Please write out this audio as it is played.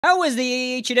How is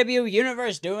the HEW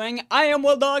universe doing? I am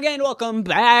WILLDOG and welcome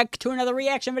back to another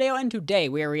reaction video, and today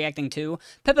we are reacting to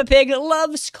Peppa Pig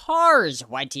Loves Cars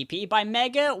YTP by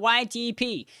Mega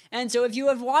YTP. And so if you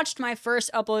have watched my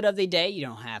first upload of the day, you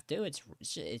don't have to, it's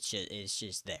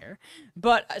just there.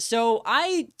 But so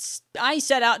I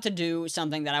set out to do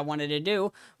something that I wanted to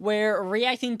do, where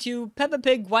reacting to Peppa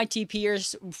Pig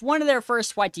YTPers, one of their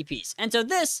first YTPs. And so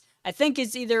this, I think,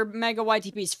 is either Mega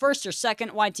YTP's first or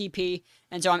second YTP,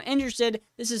 and so I'm interested.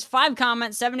 This is 5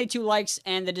 comments, 72 likes,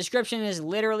 and the description is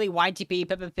literally YTP,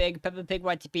 Peppa Pig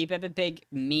YTP, Peppa Pig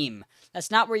meme.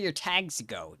 That's not where your tags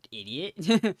go, idiot.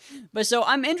 But so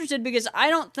I'm interested because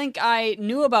I don't think I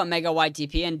knew about Mega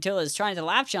YTP until his Trying to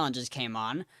Laugh challenges came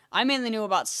on. I mainly knew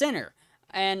about Sinner.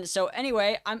 And so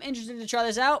anyway, I'm interested to try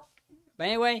this out. But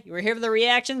anyway, you were here for the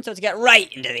reaction, so let's get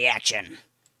right into the action.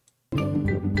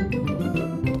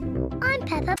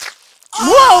 Peppa.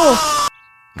 Whoa!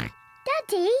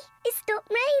 Daddy, it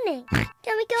stopped raining.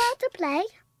 Can we go out to play?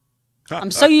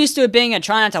 I'm so used to it being a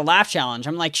Try Not to Laugh challenge.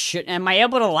 I'm like, shit, am I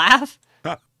able to laugh?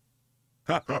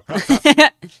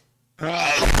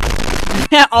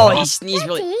 Oh, he's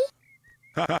really...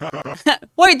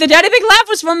 Wait, the Daddy Pig laugh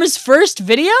was from his first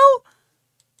video?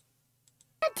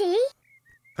 Daddy?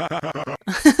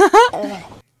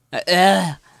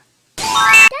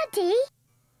 Daddy?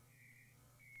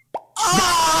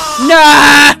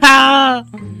 No!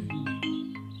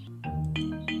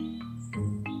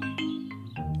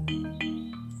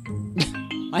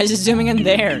 Why is it zooming in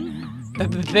there?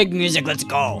 Pig music, let's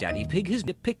go. Daddy Pig has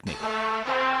a picnic. Are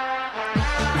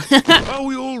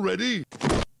we all ready?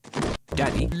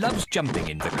 Daddy loves jumping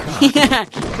in the car. Yeah,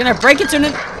 gonna break it to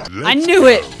an... I knew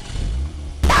it!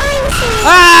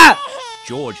 Ah!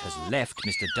 George has left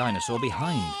Mr. Dinosaur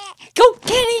behind. Go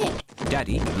get it!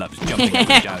 Daddy loves jumping up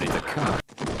and down in the car.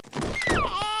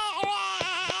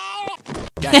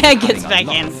 Daddy Gets back having a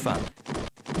lot in. of fun.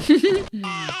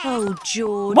 Oh,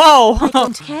 George. Whoa! I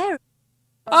don't care.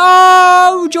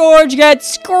 Oh, George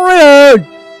gets screwed!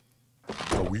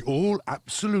 Are we all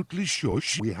absolutely sure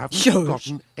we haven't Shush.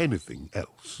 forgotten anything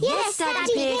else? Yes,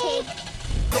 Daddy Pig.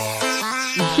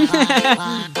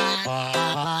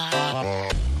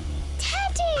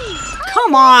 Teddy!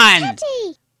 Come on!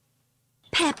 Teddy!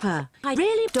 Peppa, I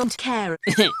really don't care.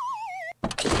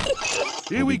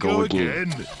 Here we go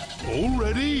again. All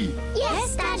ready?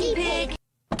 Yes, Daddy Pig.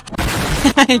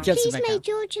 Gets Please back may up.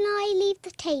 George and I leave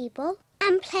the table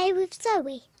and play with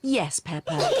Zoe. Yes,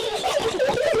 Peppa.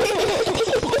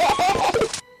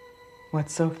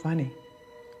 What's so funny?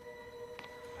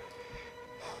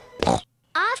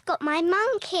 I've got my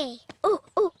monkey. Oh,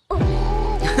 oh, oh.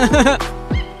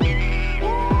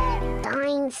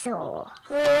 Dinosaur.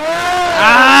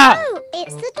 Ah! Oh,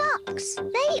 it's the ducks.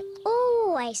 They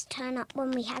always turn up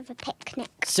when we have a picnic.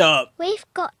 Sup? We've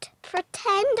got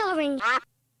pretend orange.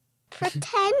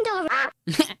 Pretend orange.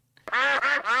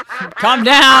 Calm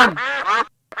down!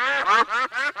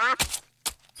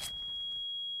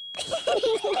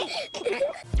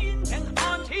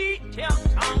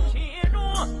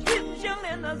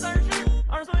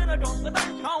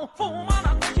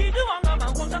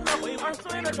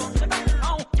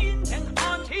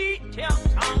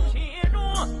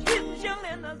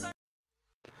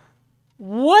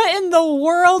 What in the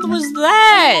world was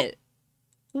that?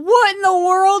 What in the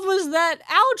world was that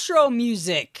outro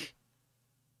music?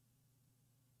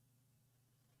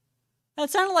 That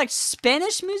sounded like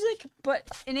Spanish music,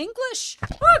 but in English?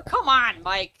 Oh, come on,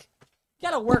 Mike. You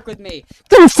gotta work with me.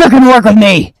 Gotta fucking work with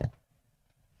me!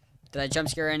 Did I jump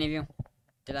scare any of you?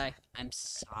 Did I? I'm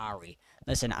sorry.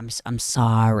 Listen, I'm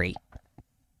sorry.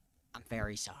 I'm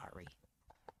very sorry. If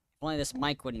only this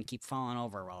mic wouldn't keep falling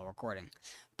over while recording.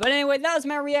 But anyway, that was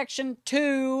my reaction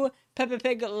to Peppa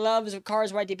Pig Loves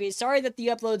Cars YTP. Sorry that the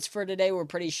uploads for today were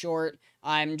pretty short.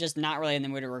 I'm just not really in the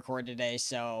mood to record today,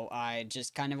 so I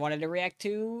just kind of wanted to react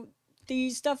to the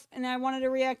stuff, and I wanted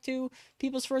to react to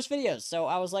people's first videos. So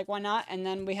I was like, why not? And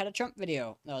then we had a Trump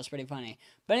video. That was pretty funny.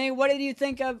 But anyway, what did you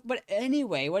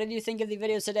think of the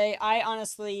videos today? I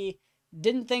honestly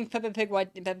didn't think Peppa Pig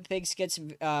skits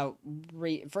I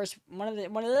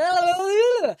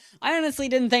honestly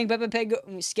didn't think Peppa Pig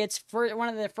skits for one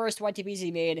of the first YTPs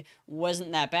he made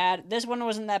wasn't that bad. This one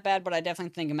wasn't that bad, but I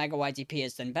definitely think Mega YTP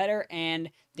has done better.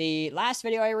 And the last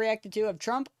video I reacted to of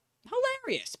Trump,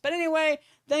 hilarious. But anyway,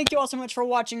 thank you all so much for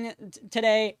watching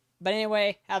today. But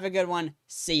anyway, have a good one.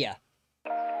 See ya.